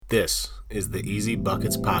This is the Easy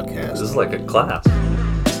Buckets Podcast. This is like a class.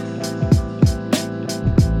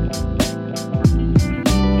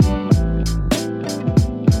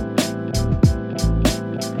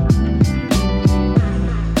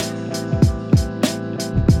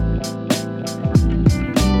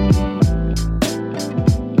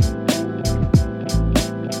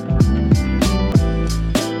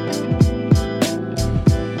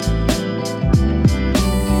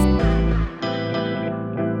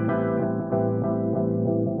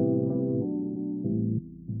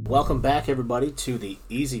 Welcome back, everybody, to the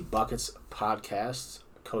Easy Buckets Podcast.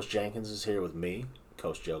 Coach Jenkins is here with me,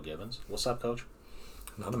 Coach Joe Gibbons. What's up, Coach?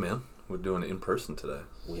 Not a man. We're doing it in person today.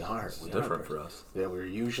 We are. It's different for us. Yeah, we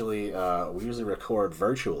usually record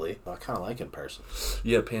virtually. I kind of like in person.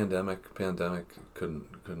 Yeah, pandemic couldn't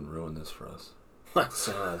ruin this for us. That's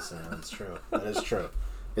true. That is true.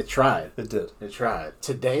 It tried. It did. It tried.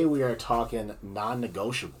 Today we are talking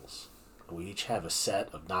non-negotiables. We each have a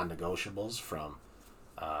set of non-negotiables from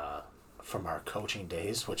our coaching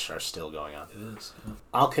days, which are still going on. It is. Yeah.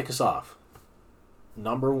 I'll kick us off.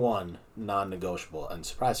 Number one non-negotiable, and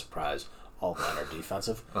surprise, surprise, all mine are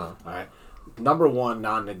defensive. Uh-huh. All right. Number one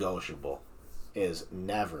non-negotiable is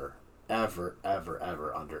never, ever, ever,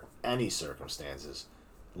 ever, under any circumstances,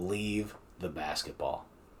 leave the basketball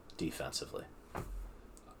defensively.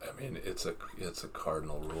 I mean, it's a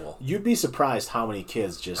cardinal rule. You'd be surprised how many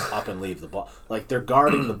kids just up and leave the ball. Like, they're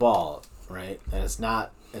guarding the ball, right? And it's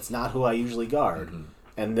not who I usually guard. Mm-hmm.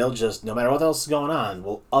 And they'll just, no matter what else is going on,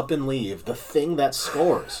 will up and leave the thing that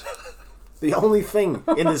scores. The only thing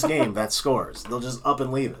in this game that scores. They'll just up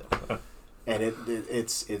and leave it. And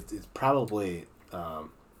it's probably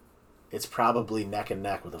neck and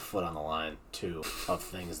neck with a foot on the line, too, of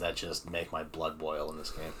things that just make my blood boil in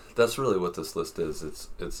this game. That's really what this list is. It's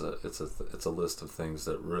a list of things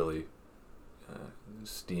that really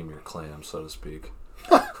steam your clam, so to speak.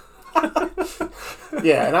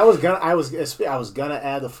 Yeah, and I was gonna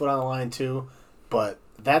add the foot on the line too, but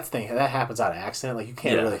that happens out of accident. Like, you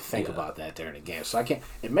can't really think about that during a game, so I can't.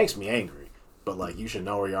 It makes me angry, but like, you should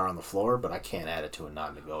know where you are on the floor. But I can't add it to a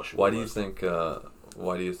non-negotiable. Where do you think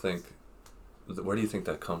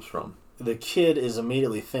that comes from? The kid is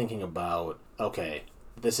immediately thinking about, okay,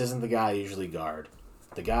 this isn't the guy I usually guard.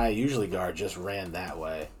 The guy I usually guard just ran that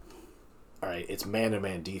way. All right, it's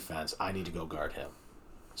man-to-man defense. I need to go guard him.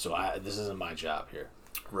 So this isn't my job here.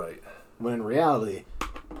 Right. When in reality,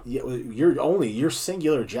 your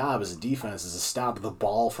singular job as a defense is to stop the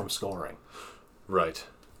ball from scoring. Right.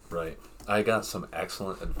 I got some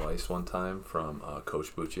excellent advice one time from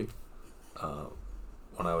Coach Bucci.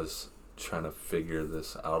 When I was trying to figure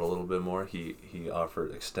this out a little bit more, he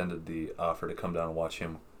extended the offer to come down and watch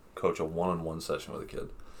him coach a one-on-one session with a kid.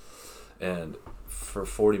 And for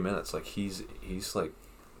 40 minutes, like, he's like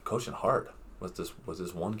coaching hard with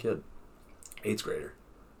this one kid, 8th grader.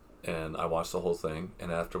 And I watched the whole thing,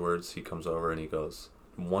 and afterwards he comes over and he goes,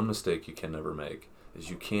 one mistake you can never make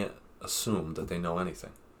is you can't assume that they know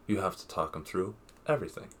anything. You have to talk them through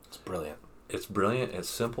everything. It's brilliant. It's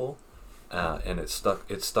simple, and it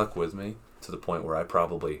stuck with me to the point where I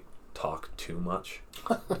probably talk too much.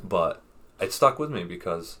 But it stuck with me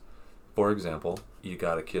because, for example, you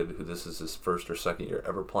got a kid who this is his first or second year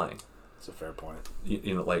ever playing. That's a fair point.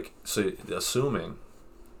 You know, like, so assuming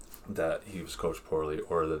that he was coached poorly,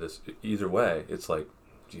 or that it's either way, it's like,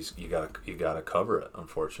 geez, you gotta cover it.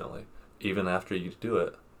 Unfortunately, even after you do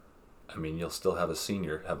it, I mean, you'll still have a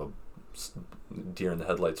senior have a deer in the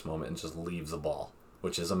headlights moment and just leave the ball,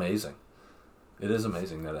 which is amazing. It is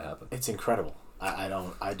amazing that it happened. It's incredible. I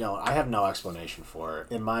have no explanation for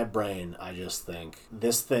it. In my brain, I just think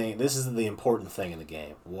this is the important thing in the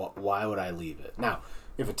game. Why would I leave it? Now,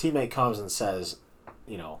 if a teammate comes and says,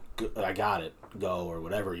 you know, I got it, go, or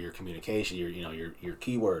whatever your communication, your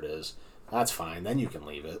keyword is, that's fine. Then you can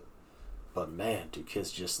leave it. But man, do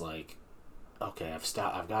kids just like, okay,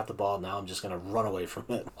 I've got the ball, now I'm just gonna run away from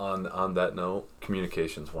it. On that note,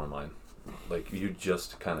 communication's one of mine. Like, you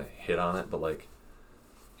just kind of hit on it, but like,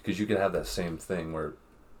 because you could have that same thing where,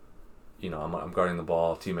 you know, I'm guarding the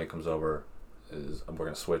ball, teammate comes over, we're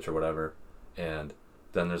gonna switch or whatever, and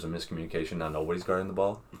then there's a miscommunication. Now nobody's guarding the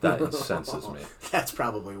ball. That incenses me. That's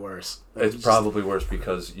probably worse. Probably worse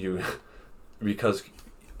because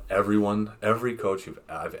every coach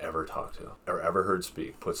I've ever talked to or ever heard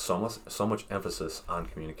speak puts so much emphasis on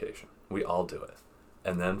communication. We all do it,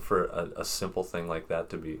 and then for a simple thing like that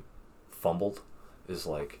to be fumbled is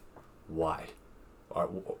like, why?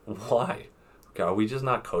 Why? Are we just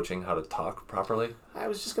not coaching how to talk properly? I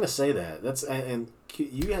was just gonna say that. And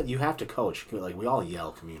you have to coach. Like, we all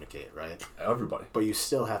yell, communicate, right? Everybody. But you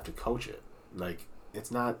still have to coach it. Like,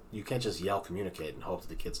 it's not, you can't just yell communicate and hope that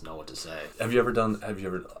the kids know what to say. Have you ever done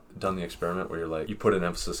the experiment where you're like, you put an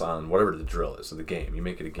emphasis on whatever the drill is, or the game, you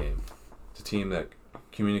make it a game. The team that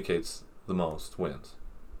communicates the most wins,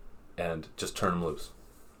 and just turn them loose.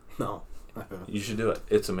 No. You should do it.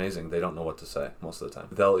 It's amazing. They don't know what to say most of the time.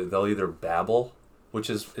 They'll either babble, which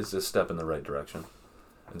is a step in the right direction,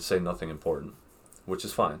 and say nothing important, which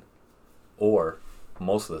is fine, or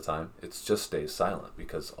most of the time it's just stays silent,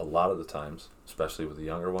 because a lot of the times, especially with the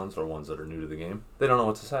younger ones or ones that are new to the game, they don't know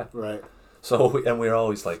what to say. Right. So we're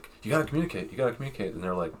always like, you gotta communicate, and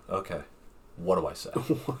they're like, okay, what do I say?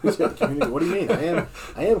 What do you mean? I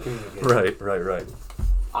am communicating. Right.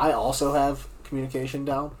 I also have communication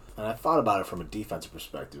down, and I thought about it from a defensive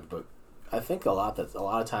perspective, but I think a lot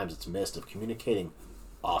of times it's missed of communicating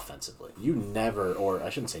offensively. You never, or I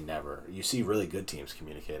shouldn't say never, you see really good teams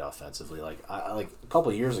communicate offensively. Like a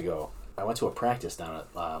couple of years ago, I went to a practice down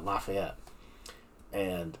at Lafayette,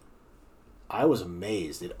 and I was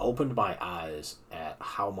amazed. It opened my eyes at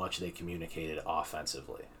how much they communicated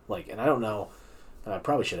offensively. Like, and I don't know, and I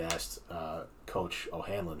probably should have asked Coach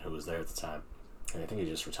O'Hanlon, who was there at the time, and I think he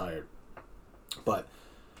just retired. But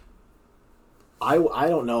I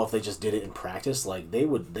don't know if they just did it in practice. Like, they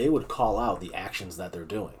would call out the actions that they're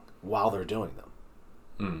doing while they're doing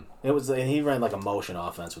them. And he ran like a motion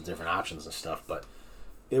offense with different options and stuff. But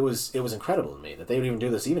it was incredible to me that they would even do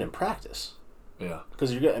this even in practice. Yeah.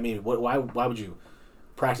 Because why would you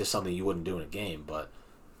practice something you wouldn't do in a game? But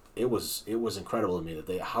it was incredible to me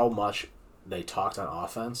that how much they talked on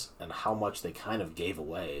offense and how much they kind of gave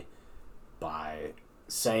away by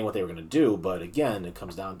saying what they were going to do. But again, it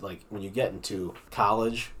comes down to, like, when you get into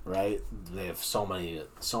college, right, they have so many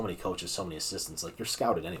coaches, so many assistants. Like, you're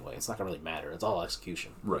scouted anyway. It's not going to really matter. It's all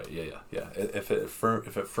execution. Right. Yeah. If it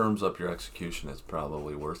firms up your execution, it's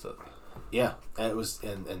probably worth it. Yeah, and it was,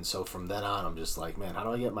 and so from then on, I'm just like, man, how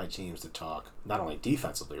do I get my teams to talk not only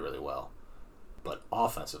defensively really well, but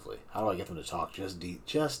offensively? How do I get them to talk just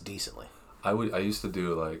decently? I used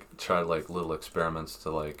to try little experiments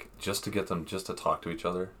to just to get them just to talk to each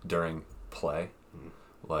other during play.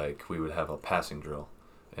 Like, we would have a passing drill,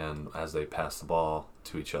 and as they passed the ball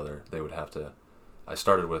to each other, they would have to. I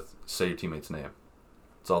started with say your teammate's name.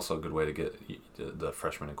 It's also a good way to get the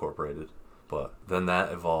freshmen incorporated. But then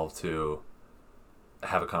that evolved to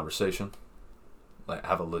have a conversation, like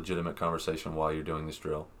have a legitimate conversation while you're doing this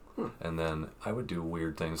drill. And then I would do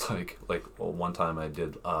weird things one time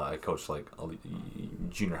I coached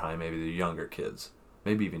junior high, maybe the younger kids,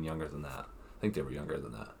 maybe even younger than that. I think they were younger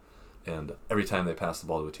than that. And every time they passed the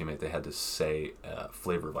ball to a teammate, they had to say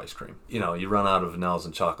flavor of ice cream. You run out of vanillas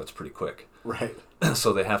and chocolates pretty quick. Right.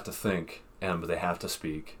 So they have to think, but they have to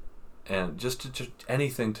speak. And just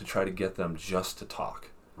anything to try to get them just to talk.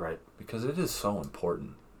 Right. Because it is so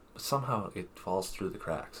important. But somehow it falls through the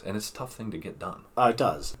cracks. And it's a tough thing to get done. It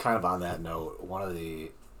does. Kind of on that note, one of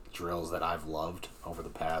the drills that I've loved over the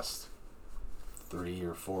past 3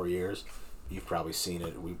 or 4 years, you've probably seen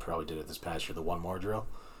it. We probably did it this past year, the one more drill.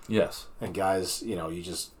 Yes. And guys, you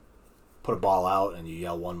just put a ball out and you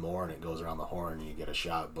yell one more and it goes around the horn and you get a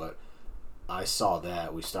shot. But I saw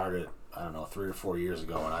that. We started, 3 or 4 years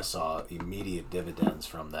ago, and I saw immediate dividends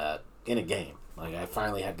from that in a game. Like, I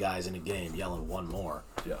finally had guys in a game yelling one more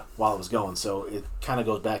while it was going. So it kind of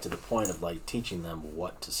goes back to the point of, like, teaching them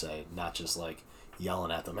what to say, not just, like,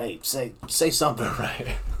 yelling at them, hey, say something.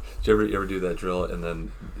 Right. Did you ever do that drill and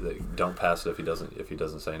then don't pass it if he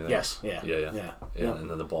doesn't say anything? Yes. Yeah. And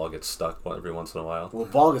then the ball gets stuck every once in a while. Well,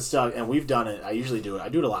 ball gets stuck, and we've done it. I usually do it. I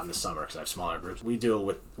do it a lot in the summer because I have smaller groups. We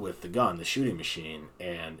do it with the gun, the shooting machine,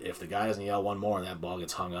 and if the guy doesn't yell one more and that ball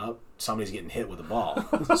gets hung up, somebody's getting hit with the ball.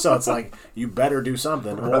 So it's like, you better do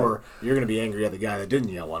something, or you're going to be angry at the guy that didn't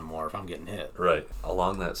yell one more if I'm getting hit. Right.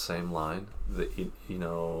 Along that same line,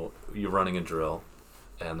 you're running a drill,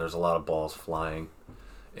 and there's a lot of balls flying,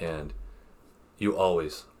 and you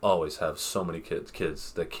always have so many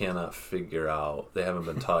kids that cannot figure out, they haven't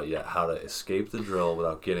been taught yet how to escape the drill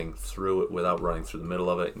without getting through it, without running through the middle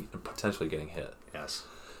of it, and potentially getting hit. Yes.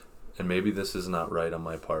 And maybe this is not right on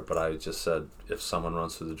my part, but I just said if someone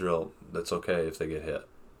runs through the drill, that's okay if they get hit.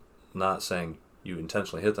 Not saying you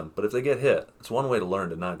intentionally hit them, but if they get hit, it's one way to learn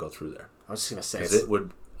to not go through there. I was just going to say, because it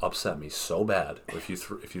would upset me so bad if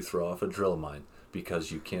you throw off a drill of mine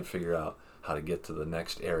because you can't figure out how to get to the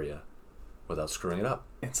next area without screwing it up.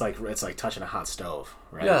 It's like touching a hot stove,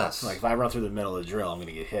 right? Yes. Like, if I run through the middle of the drill, I'm going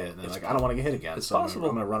to get hit. And they're like, I don't want to get hit again. It's so possible.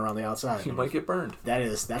 I'm going to run around the outside. You might get burned.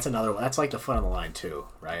 That's another one. That's like the foot on the line too,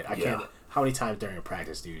 right? I How many times during a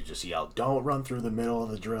practice do you just yell, "Don't run through the middle of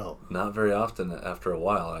the drill"? Not very often. After a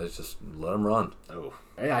while, I just let them run. Oh,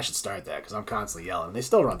 maybe I should start that because I'm constantly yelling. They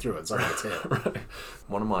still run through it. So it's it. Right.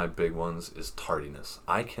 One of my big ones is tardiness.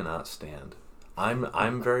 I cannot stand.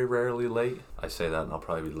 I'm very rarely late. I say that, and I'll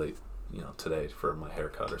probably be late, today for my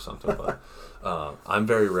haircut or something. But I'm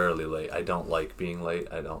very rarely late. I don't like being late.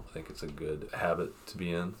 I don't think it's a good habit to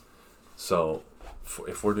be in. So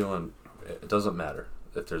if we're doing, it doesn't matter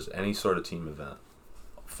if there's any sort of team event,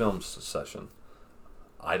 film session.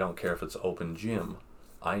 I don't care if it's open gym.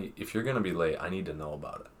 If you're gonna be late, I need to know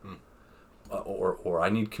about it. Or I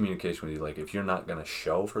need communication with you. Like, if you're not going to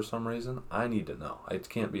show for some reason, I need to know. It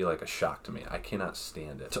can't be like a shock to me. I cannot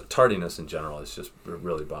stand it. Tardiness in general it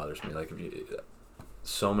really bothers me. Like,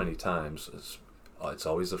 so many times, it's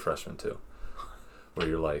always the freshmen too, where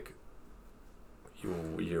you're like,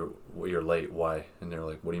 you're late. Why? And they're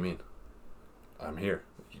like, what do you mean? I'm here.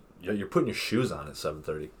 You're putting your shoes on at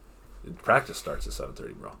 7:30. Practice starts at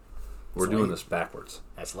 7:30, bro. We're doing this backwards.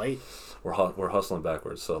 That's late. We're hustling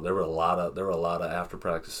backwards. So there were a lot of after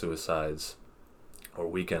practice suicides, or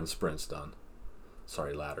weekend sprints done.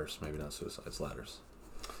 Sorry, ladders. Maybe not suicides, ladders.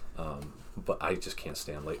 But I just can't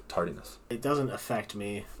stand late tardiness. It doesn't affect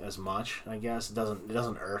me as much, I guess. It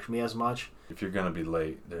doesn't irk me as much. If you're gonna be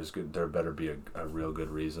late, there better be a real good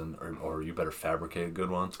reason, or you better fabricate a good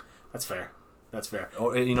one. That's fair.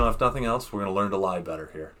 Or if nothing else, we're gonna learn to lie better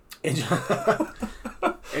here.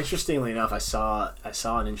 Interestingly enough, I saw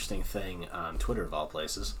an interesting thing on Twitter of all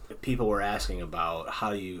places. People were asking about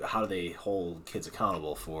how do they hold kids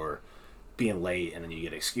accountable for being late, and then you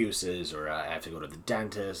get excuses, or I have to go to the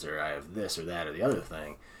dentist, or I have this or that or the other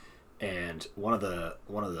thing. And one of the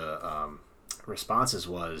responses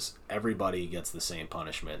was everybody gets the same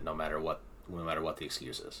punishment no matter what the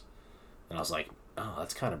excuse is. And I was like, oh,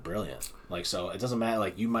 that's kind of brilliant. Like, so it doesn't matter.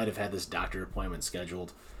 Like, you might have had this doctor appointment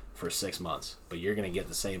scheduled for 6 months, but you're going to get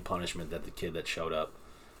the same punishment that the kid that showed up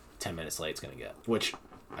 10 minutes late is going to get, which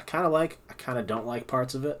I kind of like. I kind of don't like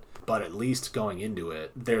parts of it, but at least going into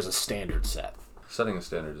it, there's a standard set. Setting a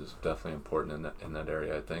standard is definitely important in that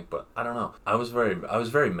area, I think, but I don't know. I was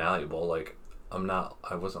very malleable. Like,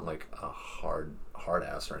 I wasn't like a hard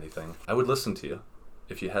ass or anything. I would listen to you.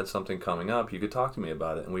 If you had something coming up, you could talk to me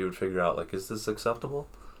about it, and we would figure out, like, is this acceptable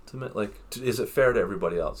to me? Like, is it fair to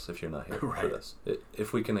everybody else if you're not here right. for this?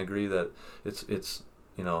 If we can agree that it's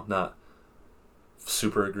not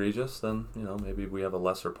super egregious, then maybe we have a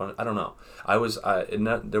lesser punishment. I don't know.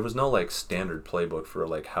 There was no like standard playbook for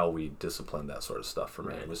like how we disciplined that sort of stuff for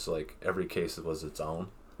me. Right. It was like every case was its own.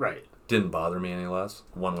 Right. Didn't bother me any less,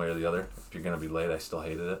 one way or the other. If you're gonna be late, I still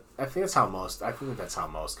hated it. I think that's how most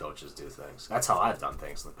coaches do things. That's how I've done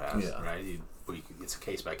things in the past. Yeah. Right. It's a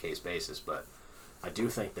case by case basis, but I do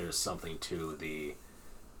think there's something to the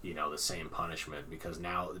same punishment, because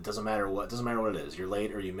now it doesn't matter what it is. You're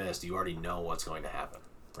late or you missed. You already know what's going to happen.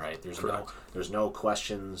 Right. There's no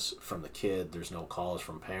questions from the kid. There's no calls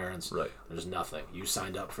from parents. Right. There's nothing. You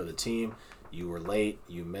signed up for the team. You were late.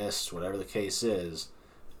 You missed. Whatever the case is.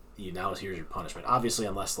 Here's your punishment. Obviously,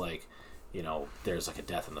 unless there's like a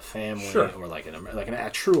death in the family, sure. or like a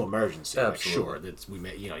true emergency. Absolutely. Like,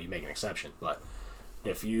 sure, you make an exception. But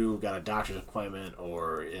if you got a doctor's appointment,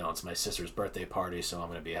 or it's my sister's birthday party, so I'm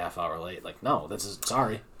going to be a half hour late. Like, no,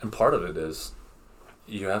 sorry. And part of it is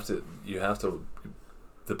you have to.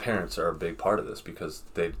 The parents are a big part of this, because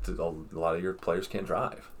a lot of your players can't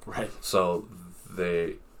drive. Right. So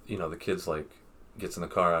the kids like gets in the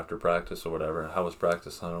car after practice or whatever. How was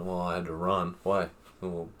practice? Well, I had to run. Why?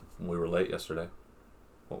 Well, we were late yesterday.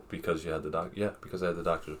 Well, because you had because I had the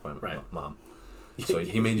doctor's appointment. Right. Mom. So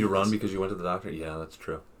he made you run because you went to the doctor? Yeah, that's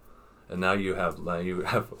true. And now you have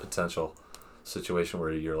a potential situation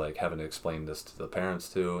where you're like having to explain this to the parents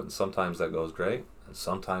too, and sometimes that goes great, and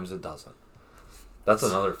sometimes it doesn't. That's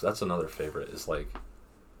another favorite, is like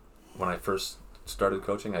when I first started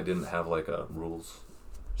coaching, I didn't have like a rules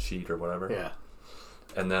sheet or whatever. Yeah.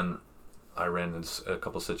 And then I ran into a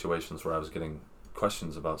couple situations where I was getting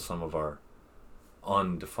questions about some of our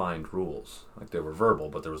undefined rules. Like, they were verbal,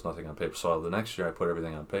 but there was nothing on paper. So the next year I put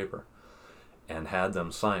everything on paper and had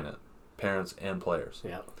them sign it, parents and players.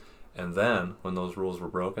 Yeah. And then when those rules were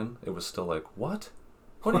broken, it was still like, what?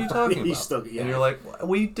 What are you talking about? And you're like,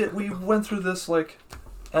 we went through this like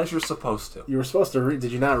as you're supposed to. You were supposed to read.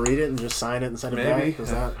 Did you not read it and just sign it and send it Maybe.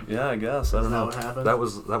 back? Yeah, I guess. I don't know. What happened? That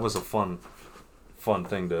was a fun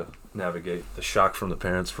thing to navigate, the shock from the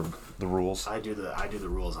parents from the rules. I do the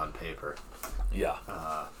rules on paper. Yeah.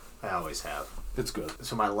 I always have. It's good.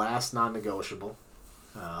 So my last non-negotiable,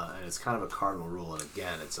 and it's kind of a cardinal rule, and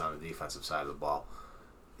again, it's on the defensive side of the ball,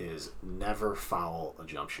 is never foul a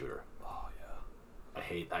jump shooter. Oh, I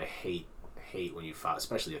hate when you foul,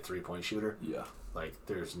 especially a 3-point shooter. Yeah. Like,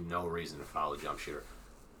 there's no reason to foul a jump shooter.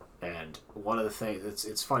 And one of the things,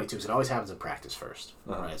 it's funny too, because it always happens in practice first,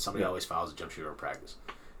 right? Somebody always fouls a jump shooter in practice.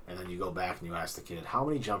 And then you go back and you ask the kid, how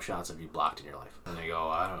many jump shots have you blocked in your life? And they go,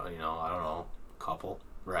 I don't know, a couple.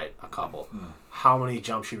 Right, a couple. How many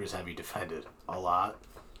jump shooters have you defended? A lot.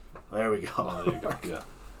 There we go. Oh, there you go. Yeah.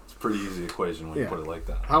 It's a pretty easy equation when you put it like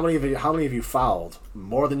that. How many of you fouled?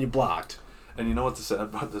 More than you blocked. And you know what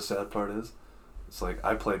the sad part is? It's like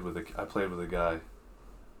I played with a guy,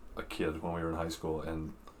 a kid when we were in high school,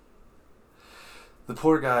 and the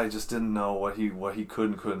poor guy just didn't know what he could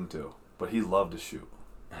and couldn't do, but he loved to shoot.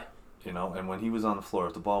 You know, and when he was on the floor,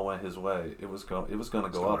 if the ball went his way, it was going to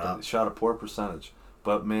go up. And he shot a poor percentage,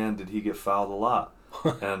 but man, did he get fouled a lot.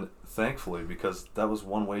 And thankfully, because that was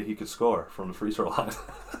one way he could score from the free throw line.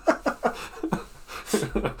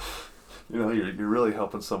 You know, you're really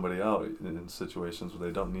helping somebody out in situations where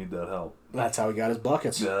they don't need that help. That's how he got his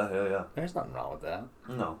buckets. Yeah. There's nothing wrong with that.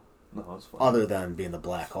 No, it's fine. Other than being the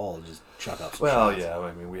black hole and just chuck up some Well, shots. yeah,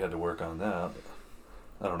 I mean, we had to work on that.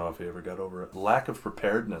 I don't know if he ever got over it. Lack of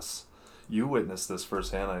preparedness. You witnessed this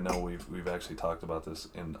firsthand. I know we've actually talked about this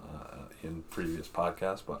in previous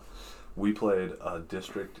podcasts, but we played a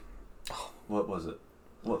district. What was it?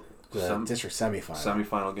 What district semifinal?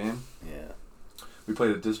 Semifinal game. Yeah. We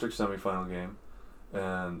played a district semifinal game,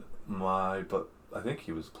 and but I think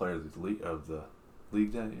he was player of the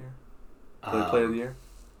league that year. Player of the year.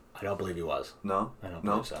 I don't believe he was. No, I don't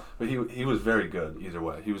believe so. But he was very good either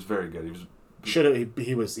way. He was very good. He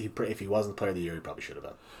was. If he wasn't player of the year, he probably should have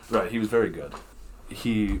been. Right, he was very good.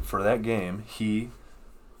 For that game, he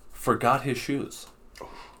forgot his shoes.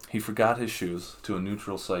 He forgot his shoes to a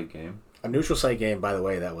neutral site game. A neutral site game, by the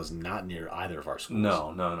way, that was not near either of our schools.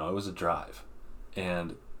 No. It was a drive.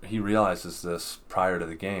 And he realizes this prior to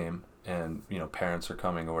the game, and, you know, parents are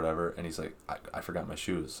coming or whatever, and he's like, I forgot my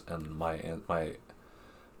shoes. And my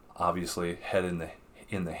obviously head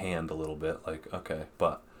in the hand a little bit, like, okay.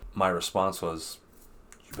 But my response was,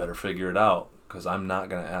 you better figure it out, because I'm not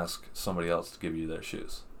going to ask somebody else to give you their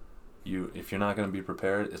shoes. If you're not going to be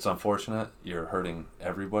prepared, it's unfortunate. You're hurting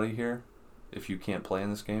everybody here if you can't play in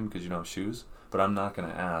this game because you don't have shoes. But I'm not going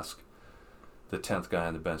to ask the 10th guy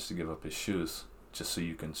on the bench to give up his shoes just so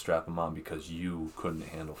you can strap them on because you couldn't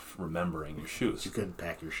handle remembering your shoes. You couldn't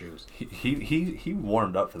pack your shoes. He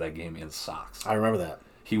warmed up for that game in socks. I remember that.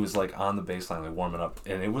 He was like on the baseline, like warming up,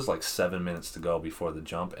 and it was like 7 minutes to go before the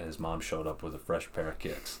jump, and his mom showed up with a fresh pair of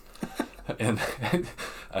kicks. And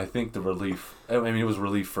I think the relief, I mean, it was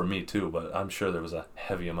relief for me too, but I'm sure there was a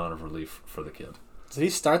heavy amount of relief for the kid. Did he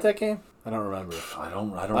start that game? I don't remember. I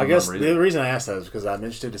don't I guess either. the reason I asked that is because I'm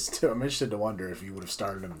interested to wonder if you would have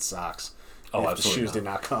started him in socks. Oh, if absolutely. The shoes not. did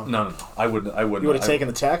not come. No. I wouldn't. You would have taken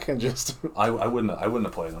the tech and just. I wouldn't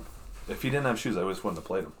have played him. If he didn't have shoes, I just wouldn't have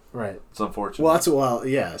played him. Right. It's unfortunate.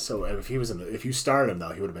 Yeah. So if you started him though,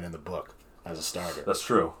 he would have been in the book as a starter. That's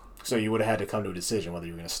true. So you would have had to come to a decision whether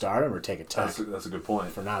you were going to start him or take a tech. That's a good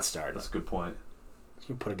point. For not starting. That's a good point.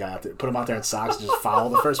 You put him out there in socks and just foul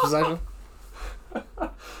the first possession.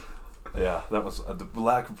 Yeah, that was the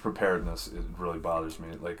lack of preparedness. It really bothers me.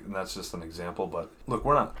 Like, and that's just an example. But look,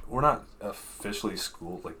 we're not officially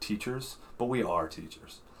teachers, but we are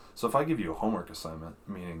teachers. So if I give you a homework assignment,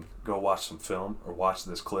 meaning go watch some film or watch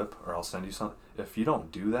this clip, or I'll send you something. If you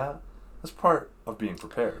don't do that, that's part of being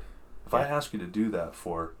prepared. If I ask you to do that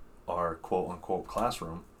for our quote-unquote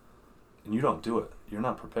classroom, and you don't do it, you're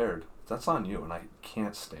not prepared. That's on you, and I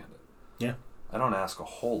can't stand it. Yeah. I don't ask a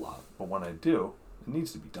whole lot, but when I do, it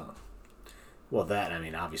needs to be done. Well,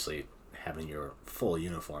 obviously, having your full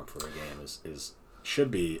uniform for a game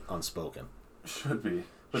should be unspoken. Should be.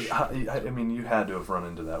 But I mean, you had to have run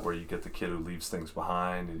into that where you get the kid who leaves things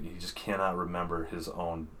behind, and he just cannot remember his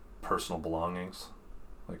own personal belongings.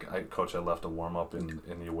 Like, I left a warm-up in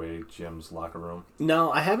the away gym's locker room.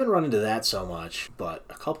 No, I haven't run into that so much, but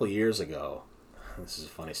a couple of years ago, this is a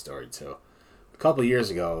funny story too. A couple of years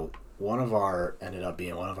ago, ended up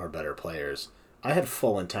being one of our better players. I had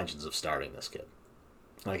full intentions of starting this kid.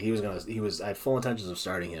 Like, I had full intentions of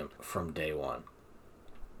starting him from day one.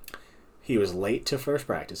 He was late to first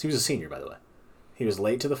practice. He was a senior, by the way. He was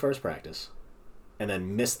late to the first practice, and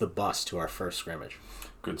then missed the bus to our first scrimmage.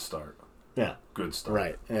 Good start. Yeah. Good start.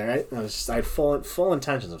 Right. All right. I had full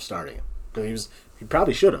intentions of starting him. Because he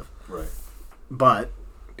probably should have. Right. But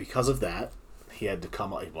because of that, he had to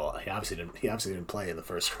come. Well, he obviously didn't play in the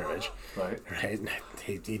first scrimmage. Right. Right.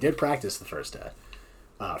 He did practice the first day,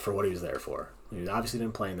 for what he was there for. He obviously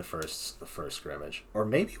didn't play in the first scrimmage, or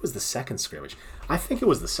maybe it was the second scrimmage. I think it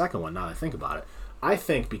was the second one. Now that I think about it, I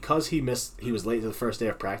think because he was late to the first day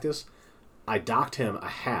of practice, I docked him a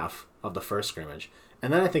half of the first scrimmage,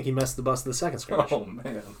 and then I think he messed the bus of the second scrimmage. Oh,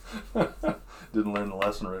 man. Didn't learn the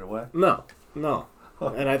lesson right away? No.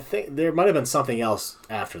 And I think there might have been something else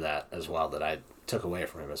after that as well that I took away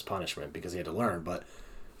from him as punishment because he had to learn. But,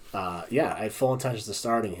 yeah, I had full intentions of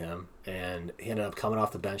starting him, and he ended up coming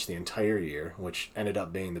off the bench the entire year, which ended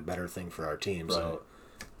up being the better thing for our team. Right. So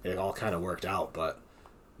it all kind of worked out, but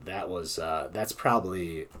that's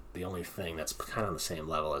probably the only thing that's kind of on the same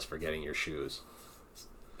level as forgetting your shoes.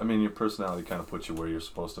 I mean, your personality kind of puts you where you're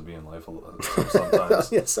supposed to be in life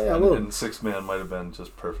sometimes. Yes, and six man might have been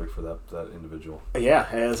just perfect for that individual. Yeah,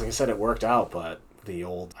 as I said, it worked out, but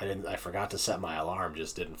I forgot to set my alarm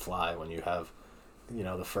just didn't fly when you have,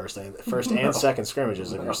 the first and second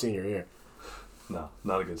scrimmages of your senior year. No,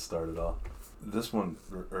 not a good start at all. This one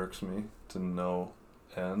irks me to no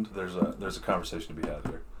end. There's a conversation to be had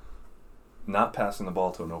here. Not passing the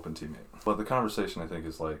ball to an open teammate. But the conversation, I think,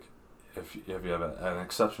 is like, if you have an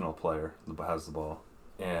exceptional player that has the ball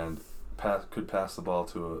and could pass the ball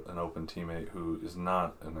to an open teammate who is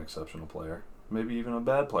not an exceptional player, maybe even a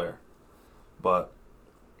bad player, but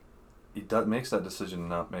he makes that decision to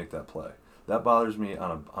not make that play. That bothers me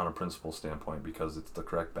on a principle standpoint because it's the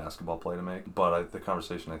correct basketball play to make. But the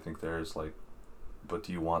conversation I think there is like, but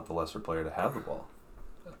do you want the lesser player to have the ball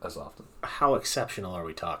as often? How exceptional are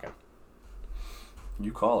we talking?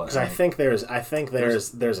 You call it. Because I think there's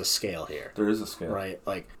a scale here. There is a scale, right?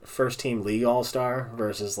 Like first team league all-star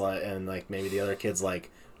versus maybe the other kid's like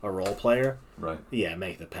a role player. Right. Yeah,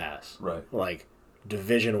 make the pass. Right. Like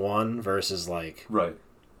Division I versus right.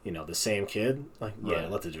 The same kid. Like yeah,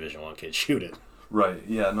 let the Division I kid shoot it. Right.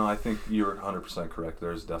 Yeah. No, I think you're 100% correct.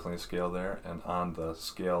 There's definitely a scale there, and on the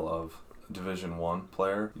scale of Division I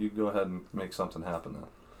player, you go ahead and make something happen then.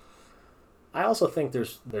 I also think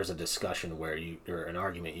there's a discussion where or an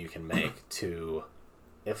argument you can make to,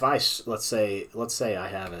 if let's say I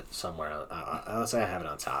have it somewhere, let's say I have it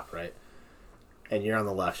on top, right, and you're on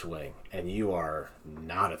the left wing, and you are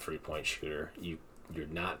not a 3-point shooter, you're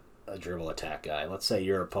not a dribble attack guy. Let's say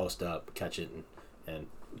you're a post up, catch it and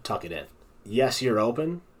tuck it in. Yes, you're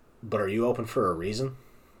open, but are you open for a reason?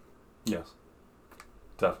 Yes,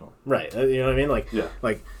 definitely. Right. You know what I mean? Like yeah.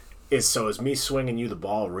 Like. Is me swinging you the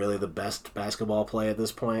ball really the best basketball play at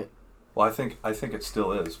this point? Well, I think it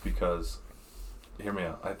still is because, hear me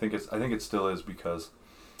out. I think it still is because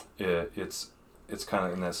it's kind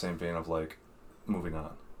of in that same vein of like moving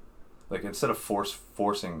on. Like instead of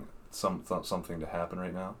forcing something to happen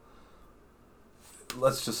right now.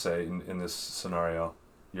 Let's just say in this scenario,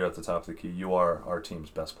 you're at the top of the key. You are our team's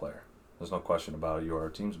best player. There's no question about it. You are our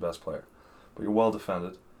team's best player, but you're well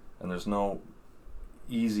defended, and there's no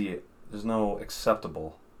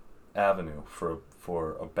acceptable avenue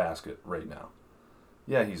for a basket right now.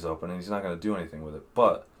 Yeah, he's open and he's not going to do anything with it,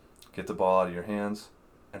 but get the ball out of your hands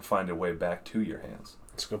and find a way back to your hands.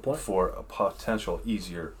 That's a good point. For a potential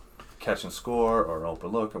easier catch and score or an open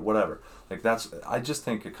look or whatever. Like I just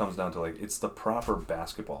think it comes down to like it's the proper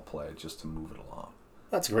basketball play just to move it along.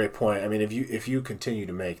 That's a great point. I mean, if you continue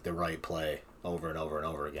to make the right play over and over and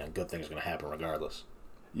over again, good things are going to happen regardless.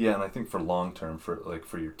 Yeah, and I think for long term,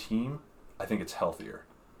 for your team, I think it's healthier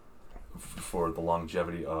for the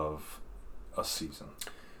longevity of a season.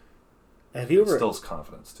 It instills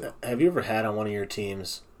confidence too. Have you ever had on one of your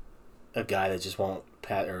teams a guy that just won't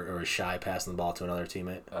or is shy passing the ball to another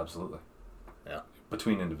teammate? Absolutely. Yeah.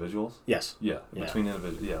 Between individuals? Yes. Yeah. Between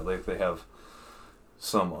individuals. Yeah, like they have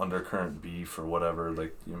some undercurrent beef or whatever.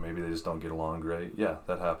 Like maybe they just don't get along great. Yeah,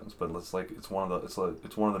 that happens. But it's one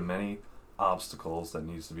of the many obstacles that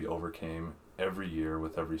needs to be overcame every year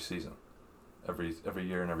with every season. Every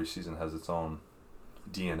year and every season has its own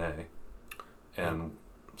DNA, and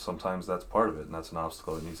sometimes that's part of it, and that's an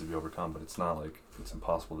obstacle that needs to be overcome. But it's not like it's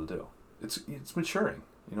impossible to do. It's maturing.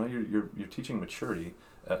 You're teaching maturity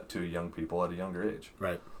to young people at a younger age.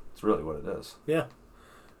 Right. It's really what it is. Yeah,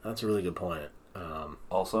 that's a really good point.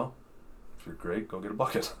 Also, if you're great, go get a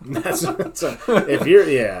bucket. If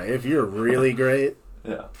you're really great.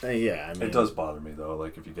 Yeah. Yeah. I mean, it does bother me though.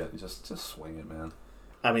 Like if you get just swing it, man.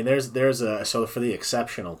 I mean, so for the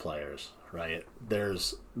exceptional players, right?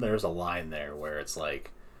 There's a line there where it's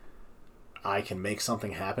like, I can make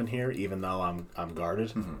something happen here, even though I'm guarded.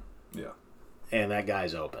 Mm-hmm. Yeah. And that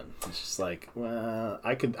guy's open. It's just like, well,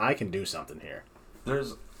 I can do something here.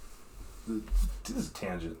 This is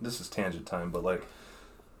tangent. This is tangent time, but like.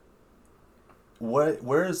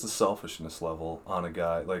 Where is the selfishness level on a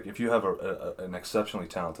guy? Like, if you have an exceptionally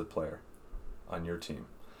talented player on your team,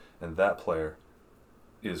 and that player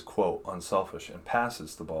is, quote, unselfish and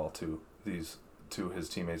passes the ball to his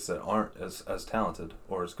teammates that aren't as talented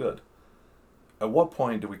or as good, at what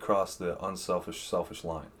point do we cross the selfish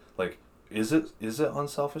line? Like, is it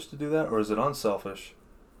unselfish to do that, or is it unselfish,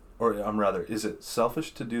 or is it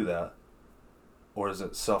selfish to do that, or is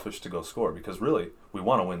it selfish to go score? Because really, we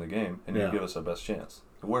want to win the game, and you give us our best chance.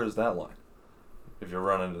 Where is that line? If you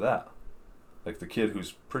run into that, like the kid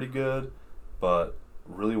who's pretty good, but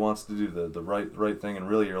really wants to do the right thing, and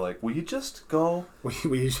really you're like, will you just go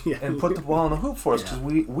and put the ball in the hoop for us, because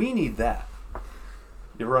we need that.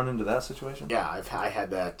 You ever run into that situation? Yeah, I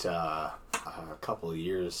had that a couple of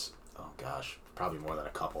years. Oh gosh, probably more than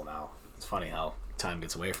a couple now. It's funny how time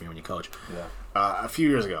gets away from you when you coach. Yeah. A few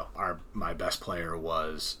years ago, my best player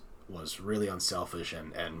was really unselfish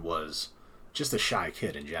and was just a shy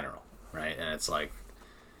kid in general, right? And it's like,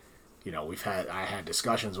 you know, I had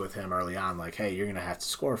discussions with him early on, like, hey, you're gonna have to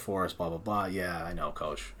score for us, blah blah blah. Yeah, I know,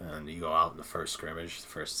 coach. And you go out in the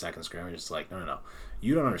second scrimmage, it's like, no,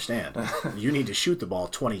 you don't understand. You need to shoot the ball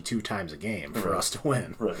 22 times a game for us to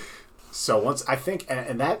win. Right. So once I think,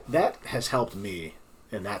 and that has helped me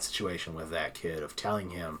in that situation with that kid, of telling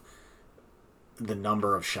him the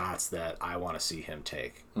number of shots that I want to see him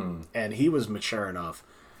take. And he was mature enough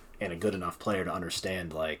and a good enough player to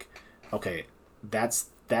understand, like, okay, that's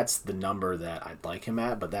the number that I'd like him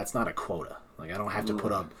at, but that's not a quota. Like, I don't have to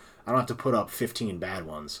put up 15 bad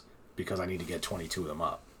ones because I need to get 22 of them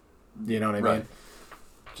up. You know what I mean?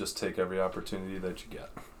 Just take every opportunity that you get.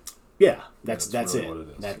 Yeah, that's really it. What it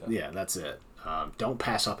is. That's it. Don't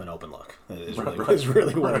pass up an open look. Is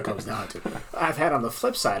really what it comes down to. I've had on the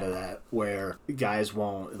flip side of that where guys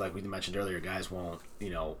won't, like we mentioned earlier, guys won't,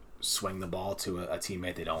 swing the ball to a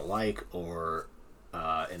teammate they don't like, or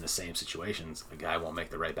in the same situations, a guy won't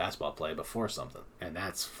make the right basketball play before something, and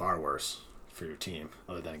that's far worse for your team,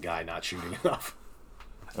 other than a guy not shooting enough.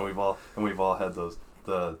 And we've all had those.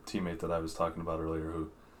 The teammate that I was talking about earlier who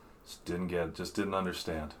just didn't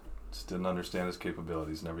understand his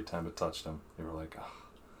capabilities, and every time it touched him, they were like,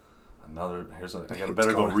 I gotta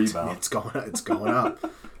better go rebound. It's going up.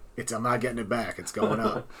 I'm not getting it back. It's going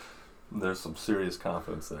up. There's some serious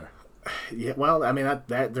confidence there. Yeah, well, I mean,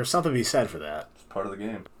 that there's something to be said for that. It's part of the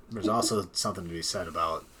game. There's also something to be said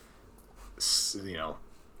about,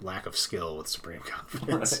 lack of skill with supreme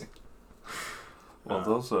confidence. Right. Well,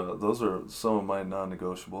 those are some of my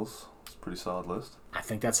non-negotiables. It's a pretty solid list. I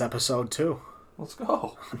think that's episode 2. Let's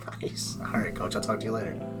go. Nice. All right, Coach. I'll talk to you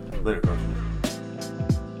later. Later, Coach.